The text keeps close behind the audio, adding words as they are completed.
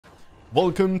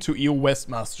Welcome to EU West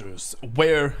Masters,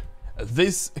 where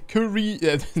this AKALI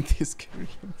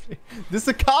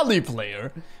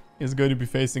player is going to be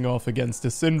facing off against the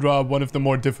SYNDRA, one of the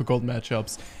more difficult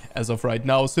matchups as of right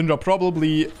now. SYNDRA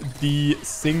probably the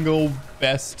single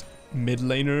best mid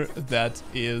laner that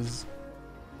is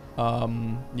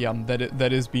that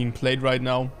is being played right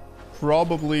now.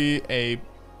 Probably a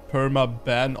perma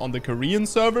ban on the Korean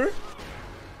server.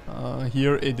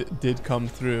 Here it did come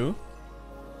through.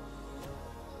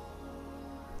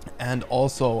 And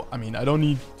also, I mean, I don't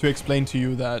need to explain to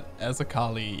you that as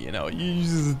AKALI, you know, you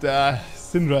just,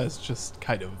 SYNDRA is just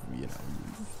kind of, you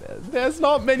know, there's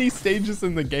not many stages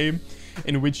in the game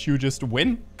in which you just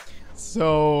win.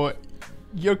 So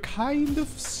you're kind of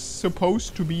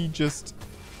supposed to be just,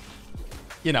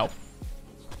 you know,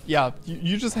 yeah,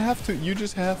 you just have to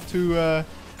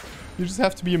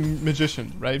be a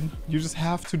magician, right? You just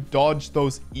have to dodge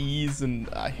those E's and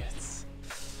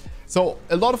so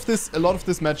a lot of this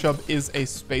matchup is a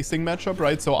spacing matchup,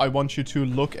 right? So I want you to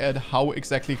look at how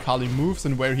exactly AKALI moves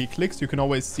and where he clicks. You can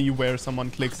always see where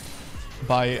someone clicks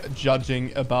by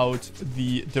judging about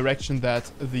the direction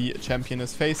that the champion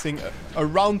is facing.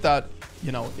 Around that,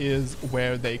 you know, is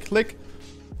where they click.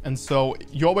 And so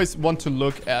you always want to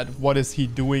look at what is he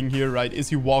doing here, right? Is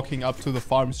he walking up to the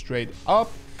farm straight up?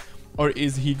 Or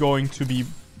is he going to be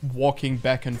walking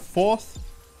back and forth?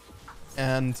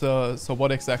 And so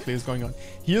what exactly is going on?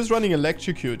 He is running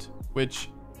Electrocute, which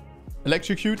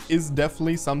Electrocute is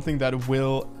definitely something that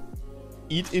will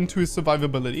eat into his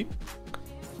survivability,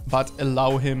 but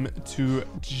allow him to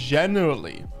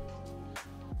generally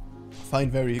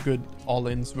find very good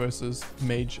all-ins versus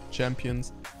mage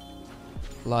champions.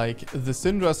 Like the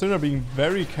Syndra being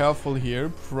very careful here,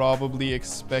 probably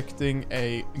expecting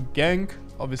a gank.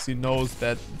 Obviously knows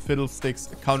that Fiddlesticks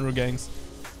counter ganks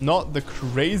not the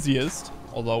craziest,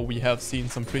 although we have seen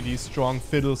some pretty strong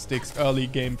Fiddlesticks early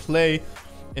game play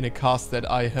in a cast that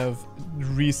I have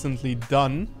recently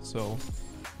done. So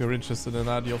if you're interested in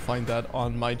that, you'll find that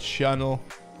on my channel.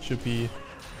 Should be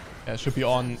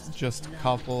on just a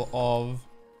couple of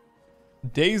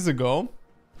days ago.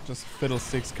 Just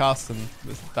Fiddlesticks cast, and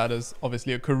that is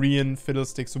obviously a Korean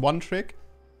Fiddlesticks one trick.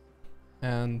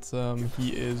 And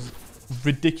he is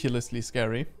ridiculously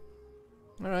scary.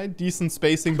 Alright, decent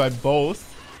spacing by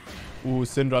both. Ooh,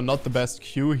 SYNDRA not the best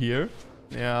Q here.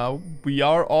 Yeah, we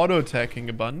are auto-attacking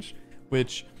a bunch,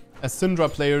 which as SYNDRA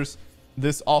players,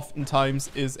 this oftentimes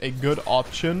is a good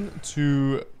option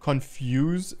to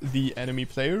confuse the enemy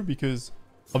player, because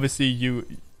obviously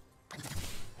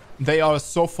they are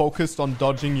so focused on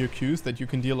dodging your Qs that you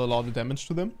can deal a lot of damage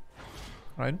to them.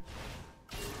 Right?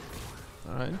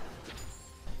 Alright.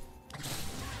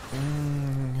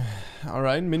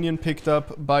 Alright, minion picked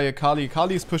up by AKALI.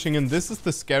 AKALI is pushing in. This is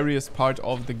the scariest part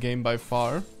of the game by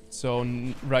far. So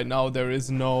right now there is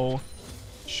no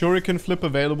shuriken flip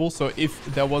available. So if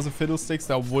there was a Fiddlesticks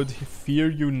that would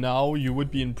fear you now, you would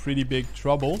be in pretty big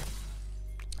trouble.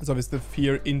 So obviously the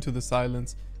fear into the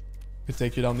silence could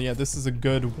take you down. Yeah, this is a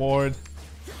good ward.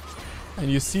 And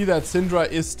you see that SYNDRA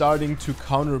is starting to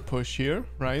counter push here,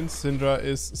 right? SYNDRA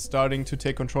is starting to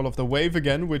take control of the wave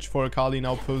again, which for AKALI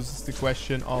now poses the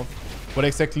question of what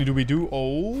exactly do we do?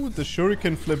 Oh, the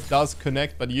shuriken flip does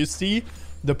connect, but you see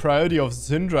the priority of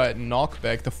SYNDRA at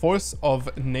knockback. The force of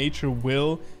nature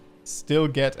will still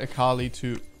get AKALI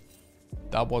to...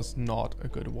 That was not a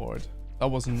good ward. That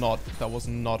was not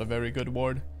a very good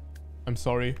ward. I'm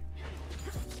sorry.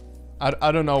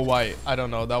 I don't know why. I don't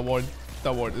know. That ward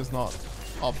is not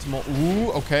optimal.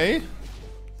 Ooh, okay.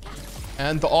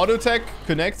 And the auto attack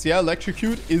connects. Yeah,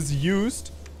 Electrocute is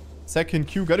used. Second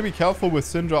Q. Gotta be careful with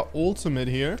SYNDRA ultimate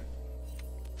here.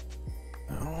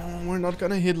 Oh, we're not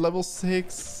gonna hit level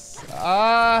 6.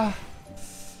 Ah.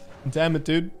 Damn it,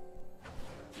 dude.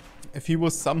 If he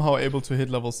was somehow able to hit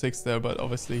level 6 there, but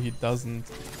obviously he doesn't,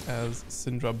 as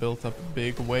SYNDRA built up a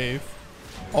big wave.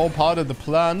 All part of the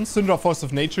plan. SYNDRA Force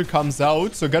of Nature comes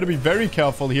out, so gotta be very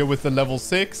careful here with the level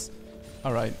 6.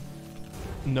 Alright.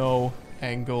 No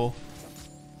angle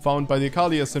found by the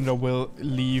AKALI. SYNDRA will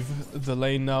leave the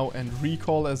lane now and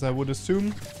recall, as I would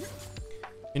assume.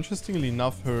 Interestingly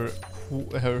enough, her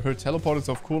teleport is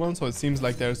off cooldown, so it seems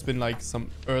like there's been like some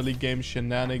early game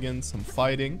shenanigans, some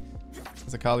fighting.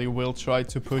 As AKALI will try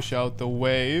to push out the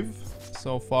wave.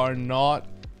 So far not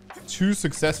too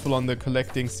successful on the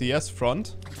collecting CS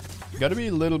front. Gotta be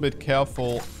a little bit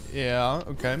careful. Yeah,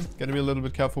 okay. Gotta be a little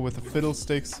bit careful with the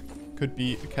Fiddlesticks. Could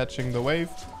be catching the wave,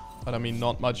 but I mean,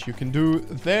 not much you can do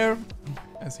there,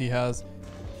 as he has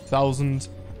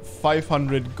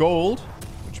 1,500 gold,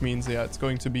 which means, yeah, it's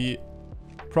going to be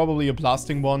probably a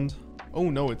blasting wand Oh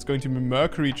no, it's going to be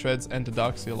Mercury Treads and the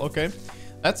Dark Seal. Okay,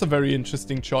 that's a very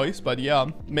interesting choice, but yeah,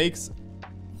 makes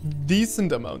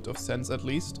decent amount of sense at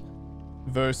least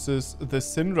versus the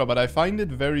Syndra. But I find it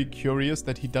very curious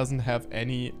that he doesn't have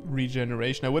any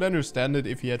regeneration. I would understand it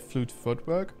if he had Flute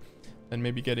Footwork, then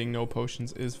maybe getting no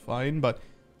potions is fine, but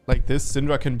like this,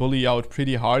 Syndra can bully out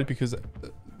pretty hard because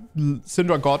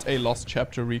Syndra got a Lost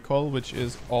Chapter recall, which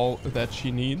is all that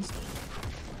she needs.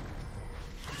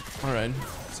 Alright,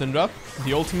 Syndra,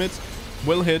 the ultimate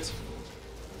will hit.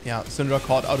 Yeah, Syndra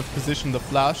caught out of position. The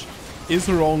flash is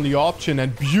her only option,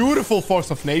 and beautiful Force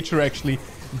of Nature actually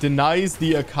denies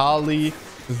the Akali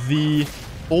the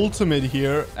ultimate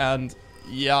here. And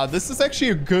yeah, this is actually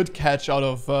a good catch out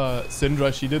of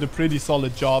Syndra. She did a pretty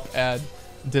solid job at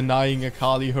denying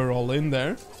Akali her all in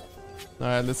there.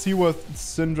 Alright, let's see what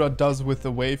Syndra does with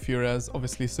the wave here, as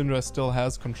obviously Syndra still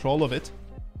has control of it.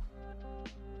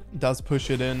 Does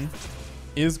push it in.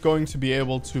 Is going to be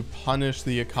able to punish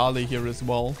the Akali here as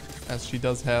well, as she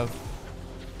does have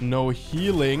no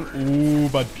healing. Ooh,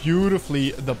 but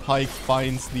beautifully the pike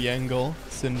finds the angle.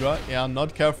 Syndra, yeah,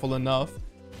 not careful enough.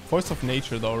 Force of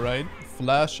Nature though, right?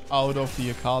 Flash out of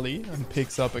the Akali and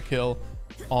picks up a kill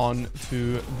on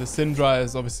to the Syndra,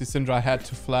 as obviously Syndra had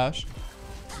to flash.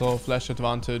 So flash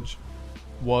advantage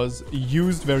was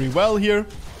used very well here.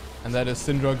 And that is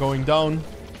Syndra going down.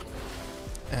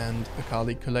 And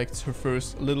Akali collects her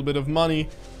first little bit of money.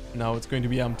 Now it's going to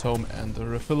be Amtome and the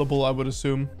refillable, I would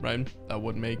assume, right? That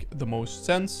would make the most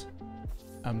sense.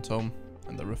 Amtome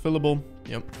and the refillable,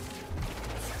 yep.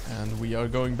 And we are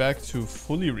going back to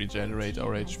fully regenerate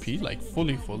our HP, like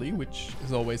fully, which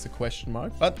is always a question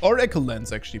mark. But Oracle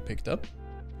Lens actually picked up.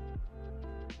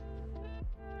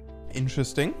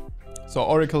 Interesting. So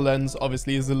Oracle Lens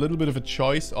obviously is a little bit of a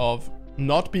choice of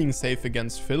not being safe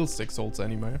against Fiddlesticks ults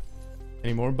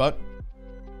anymore, but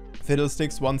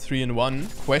Fiddlesticks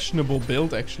 1-3-1. Questionable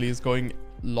build actually is going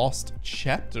Lost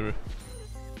Chapter.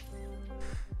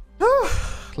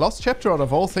 Lost Chapter out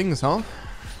of all things, huh?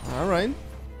 Alright.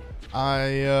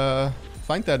 I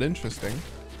find that interesting.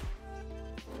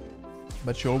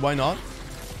 But sure, why not?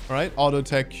 Alright, auto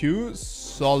attack Q.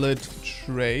 Solid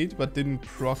trade, but didn't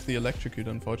proc the electrocute,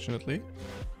 unfortunately.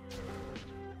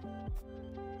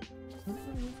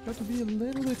 Got to be a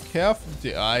little bit careful.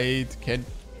 I can't.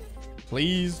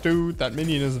 Please, dude. That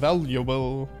minion is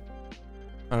valuable.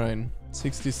 Alright.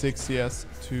 66 CS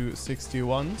to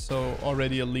 61. So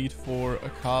already a lead for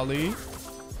Akali.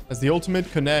 As the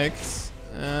ultimate connects.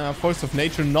 Force of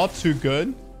Nature not too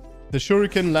good. The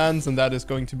Shuriken lands and that is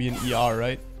going to be an ER,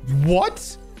 right?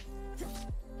 What?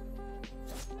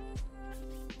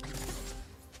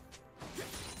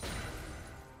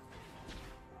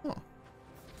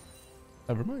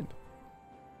 Never mind.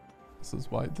 This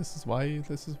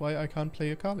is why I can't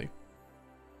play Akali.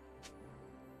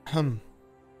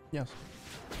 Yes.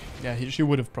 Yeah, she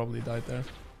would have probably died there.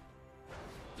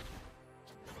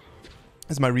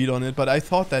 That's my read on it, but I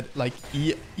thought that like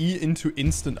E into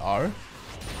instant R.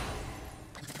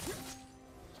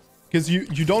 Because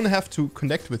you don't have to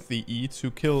connect with the E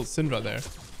to kill Syndra there.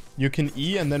 You can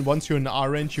E and then once you're in R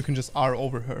range, you can just R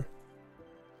over her.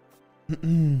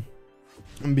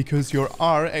 Because your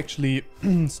R actually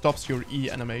stops your E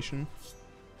animation.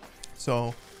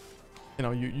 So, you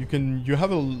know, you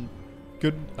have a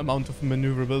good amount of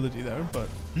maneuverability there, but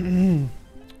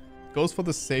goes for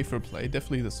the safer play,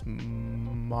 definitely the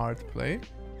smart play.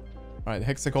 Alright,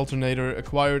 Hextech Alternator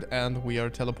acquired, and we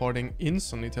are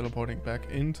instantly teleporting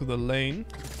back into the lane.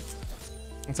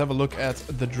 Let's have a look at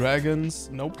the dragons.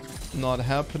 Nope, not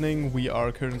happening. We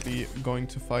are currently going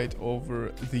to fight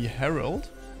over the Herald.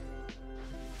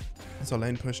 So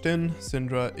lane pushed in,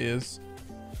 Syndra is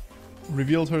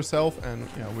revealed herself, and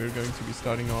yeah, we're going to be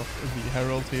starting off the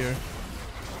Herald here.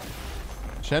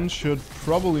 Shen should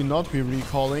probably not be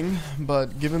recalling,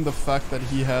 but given the fact that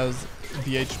he has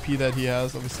the HP that he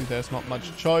has, obviously there's not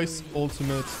much choice.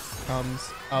 Ultimate comes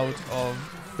out of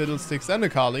Fiddlesticks and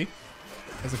Akali.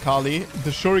 As Akali, the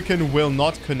Shuriken will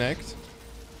not connect.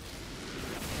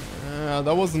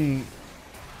 That wasn't...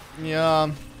 Yeah...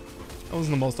 That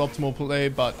wasn't the most optimal play,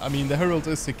 but I mean, the Herald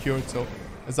is secured, so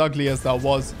as ugly as that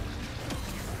was,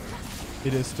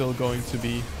 it is still going to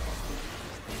be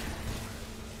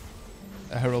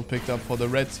a Herald picked up for the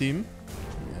red team.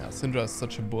 Yeah, Syndra is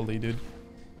such a bully, dude.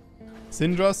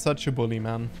 Syndra is such a bully,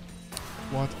 man.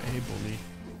 What a bully.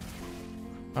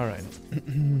 Alright.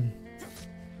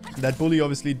 That bully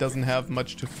obviously doesn't have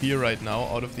much to fear right now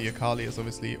out of the Akali, as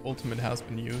obviously ultimate has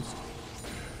been used.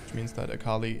 Which means that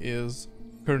Akali is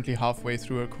currently halfway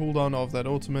through her cooldown of that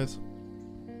ultimate.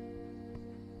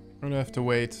 I'm gonna have to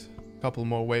wait couple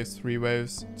more waves, 3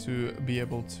 waves, to be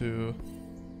able to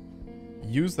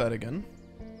use that again.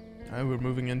 Alright, we're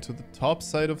moving into the top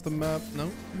side of the map.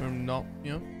 No, we're not,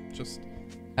 you know, just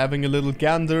having a little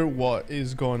gander what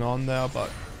is going on there, but,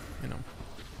 you know.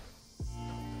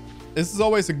 This is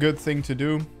always a good thing to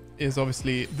do, is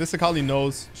obviously, this AKALI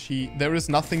knows there is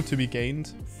nothing to be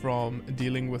gained from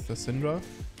dealing with the Syndra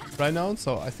right now,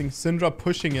 so I think Syndra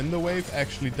pushing in the wave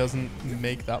actually doesn't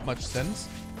make that much sense.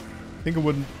 I think it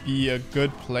wouldn't be a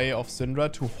good play of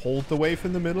Syndra to hold the wave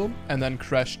in the middle and then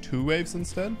crash 2 waves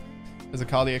instead, as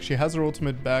AKALI actually has her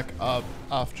ultimate back up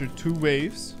after 2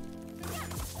 waves.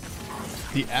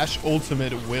 The Ashe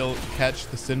ultimate will catch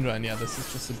the Syndra, and yeah, this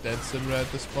is just a dead Syndra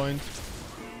at this point.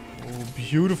 Oh,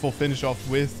 beautiful finish off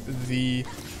with the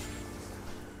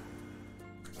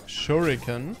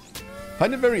Shuriken. I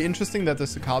find it very interesting that the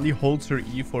AKALI holds her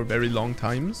E for very long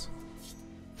times.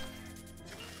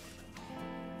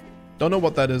 Don't know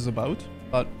what that is about,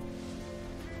 but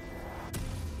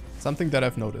something that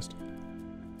I've noticed.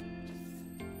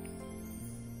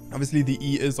 Obviously, the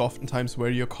E is oftentimes where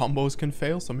your combos can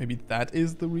fail, so maybe that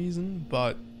is the reason.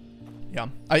 But yeah,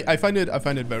 I find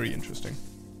it very interesting.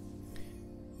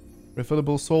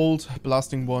 Refillable Soul,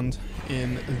 Blasting Wand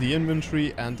in the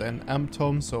inventory, and an Amp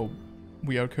Tome. So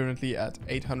we are currently at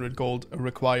 800 gold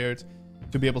required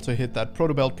to be able to hit that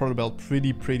Proto Belt. Proto Belt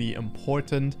pretty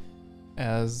important,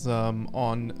 as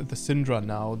on the Syndra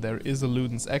now there is a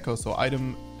Luden's Echo, so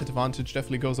item advantage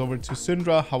definitely goes over to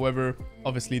Syndra. However,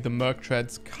 obviously the Merc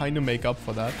Treads kind of make up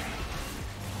for that,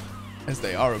 as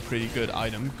they are a pretty good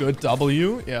item. Good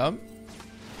W, yeah.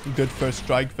 Good first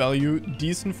strike value.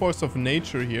 Decent Force of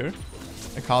Nature here.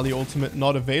 AKALI ultimate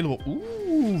not available.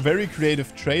 Ooh, very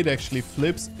creative trade, actually.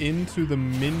 Flips into the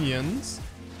minions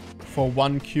for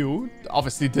 1Q.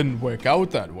 Obviously didn't work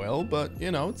out that well, but you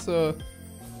know, it's a...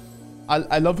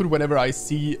 I love it whenever I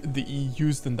see the E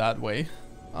used in that way.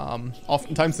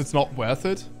 Oftentimes it's not worth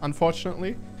it,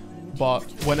 unfortunately. But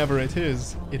whenever it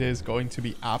is going to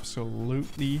be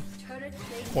absolutely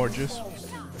gorgeous.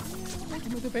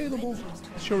 Ultimate available.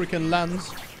 Shuriken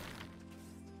lands.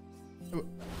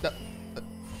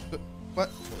 What?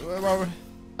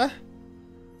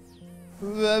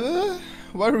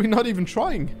 Why are we not even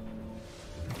trying?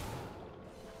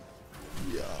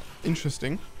 Yeah,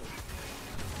 interesting.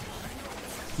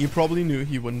 He probably knew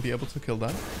he wouldn't be able to kill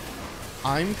that.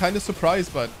 I'm kind of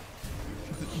surprised, but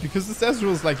because this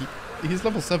Ezreal is like, he's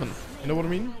level 7. You know what I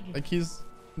mean? Like, he's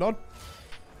not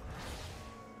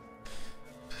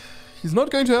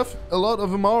going to have a lot of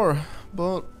MR,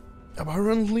 but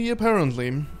apparently.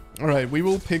 Alright, we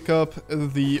will pick up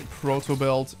the Proto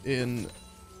Belt in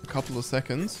a couple of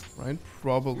seconds, right?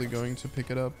 Probably going to pick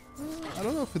it up. I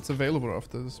don't know if it's available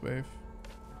after this wave.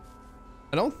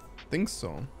 I don't think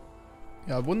so.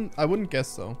 Yeah, I wouldn't guess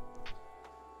so.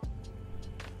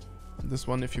 This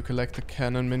one, if you collect a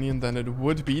cannon minion, then it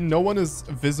would be. No one is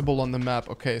visible on the map.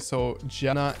 Okay, so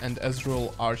Janna and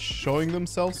Ezreal are showing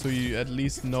themselves, so you at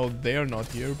least know they're not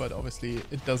here, but obviously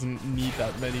it doesn't need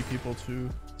that many people to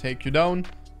take you down.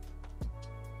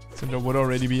 Syndra would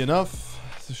already be enough.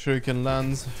 The Shuriken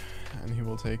lands, and he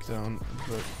will take down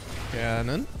the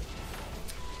cannon.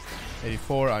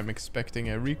 84, I'm expecting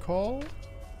a recall.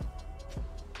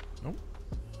 Nope.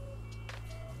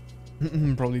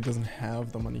 Probably doesn't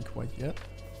have the money quite yet.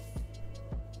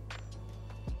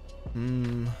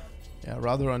 Yeah,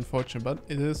 rather unfortunate, but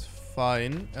it is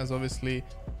fine, as obviously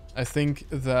I think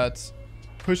that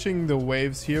pushing the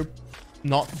waves here,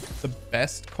 not the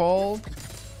best call,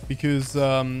 because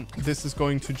this is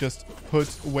going to just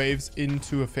put waves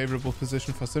into a favorable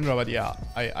position for Syndra. But yeah,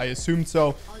 I assumed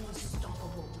so.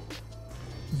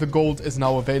 The gold is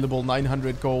now available,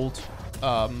 900 gold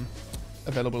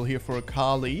available here for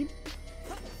AKALI.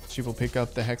 She will pick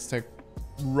up the Hextech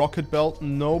Rocket Belt.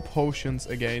 No potions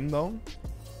again, though.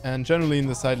 And generally in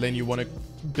the side lane, you want to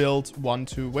build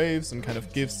 1-2 waves and kind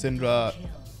of give Syndra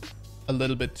a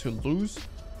little bit to lose.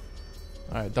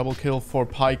 Alright, double kill for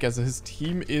Pyke, as his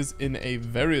team is in a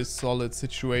very solid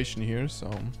situation here. So,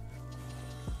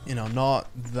 you know, not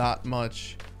that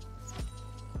much.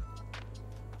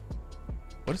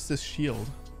 What is this shield?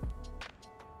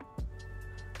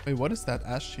 Wait, what is that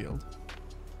Ashe shield?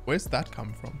 Where's that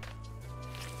come from?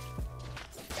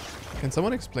 Can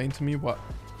someone explain to me what?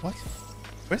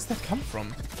 Where's that come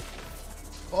from?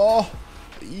 Oh,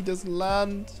 the E doesn't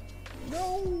land.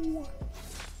 No.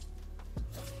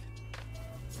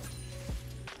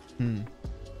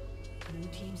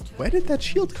 Where did that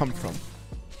shield come from?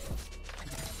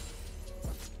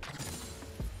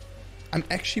 I'm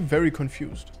actually very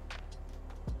confused.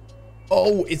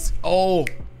 Oh, it's... Oh,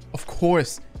 of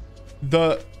course.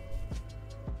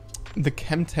 the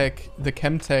Chemtech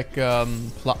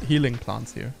healing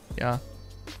plants here. Yeah,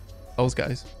 those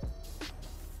guys.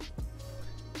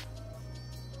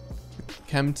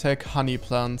 Chemtech honey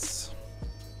plants.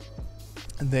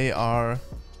 They are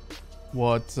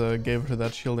what gave her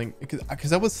that shielding.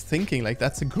 Because I was thinking, like,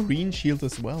 that's a green shield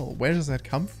as well. Where does that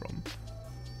come from?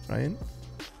 Right?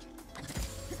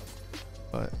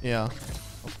 But yeah,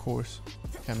 of course.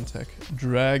 Chemtech.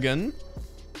 Dragon.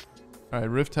 Alright,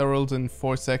 Rift Herald in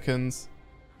 4 seconds.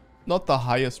 Not the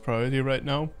highest priority right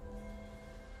now.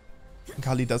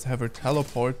 AKALI does have her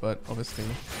teleport, but obviously...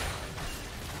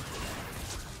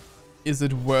 Is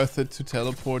it worth it to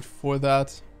teleport for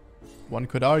that? One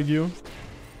could argue.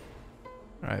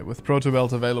 Alright, with Proto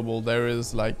Belt available, there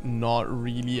is like not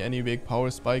really any big power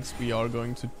spikes we are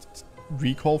going to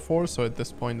recall for. So at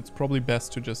this point, it's probably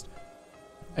best to just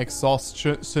exhaust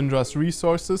Syndra's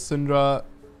resources. Syndra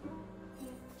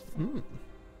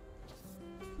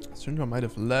might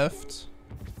have left.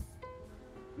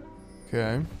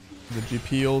 Okay. The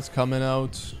GP ult's coming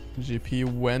out. GP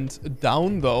went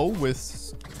down though,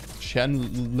 with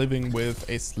Shen living with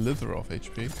a slither of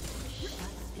HP.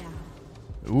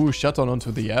 Ooh, shut on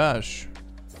onto the Ash.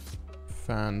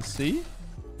 Fancy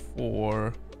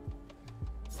for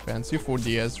the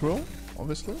Ezreal,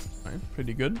 obviously. Right,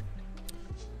 pretty good.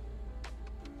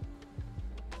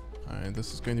 Alright,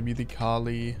 this is going to be the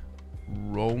Kali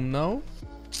roam now.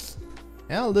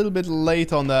 Yeah, a little bit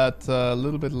late on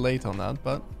that,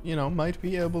 but, you know, might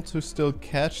be able to still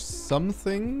catch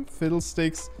something.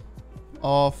 Fiddlesticks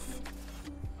of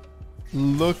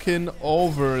looking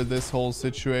over this whole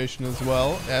situation as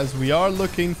well, as we are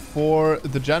looking for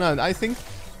the Janna, and I think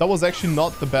that was actually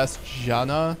not the best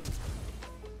Janna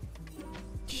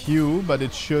Q, but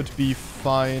it should be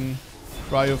fine.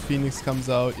 Cryo Phoenix comes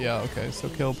out. Yeah, okay, so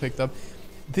kill picked up.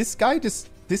 This guy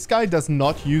does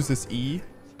not use his E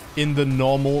in the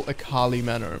normal AKALI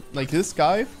manner. Like, this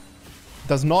guy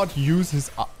does not use his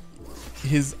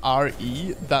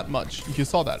RE that much. You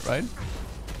saw that, right?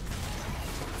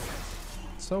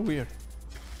 So weird.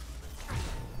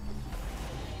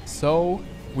 So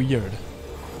weird.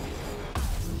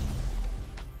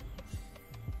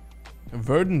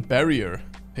 Verdant Barrier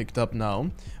picked up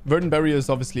now. Verdant Barrier is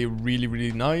obviously really,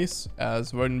 really nice,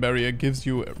 as Verdant Barrier gives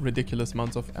you ridiculous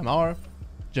amounts of MR.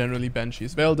 Generally,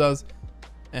 Banshee's Veil does.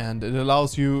 And it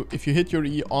allows you, if you hit your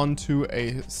E onto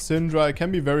a Syndra, it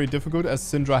can be very difficult, as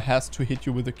Syndra has to hit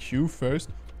you with a Q first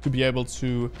to be able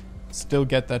to still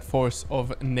get that force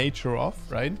of nature off,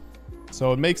 right?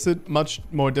 So it makes it much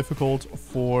more difficult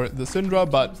for the Syndra,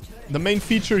 but the main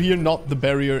feature here, not the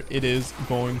barrier, it is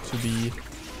going to be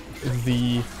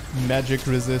the magic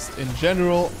resist in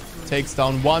general. Takes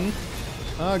down one.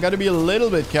 Gotta be a little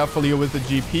bit careful here with the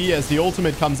GP, as the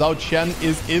ultimate comes out. Shen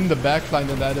is in the backline,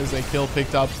 and that is a kill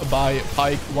picked up by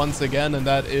Pyke once again, and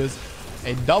that is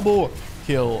a double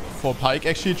kill for Pyke.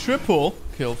 Actually, triple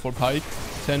kill for Pyke.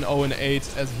 10-0 and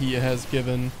 8, as he has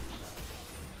given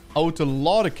out a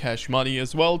lot of cash money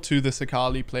as well to this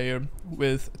AKALI player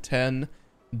with 10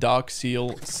 Dark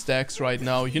Seal stacks right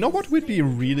now. You know what would be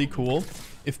really cool?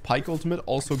 If Pyke Ultimate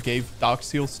also gave Dark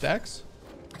Seal stacks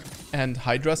and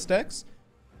Hydra stacks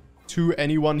to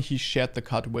anyone he shared the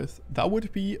cut with. That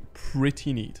would be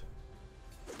pretty neat.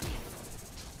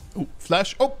 Oh,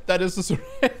 flash. Oh, that is the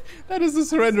that is the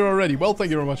surrender already. Well,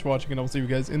 thank you very much for watching, and I'll see you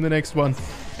guys in the next one.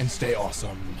 And stay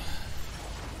awesome.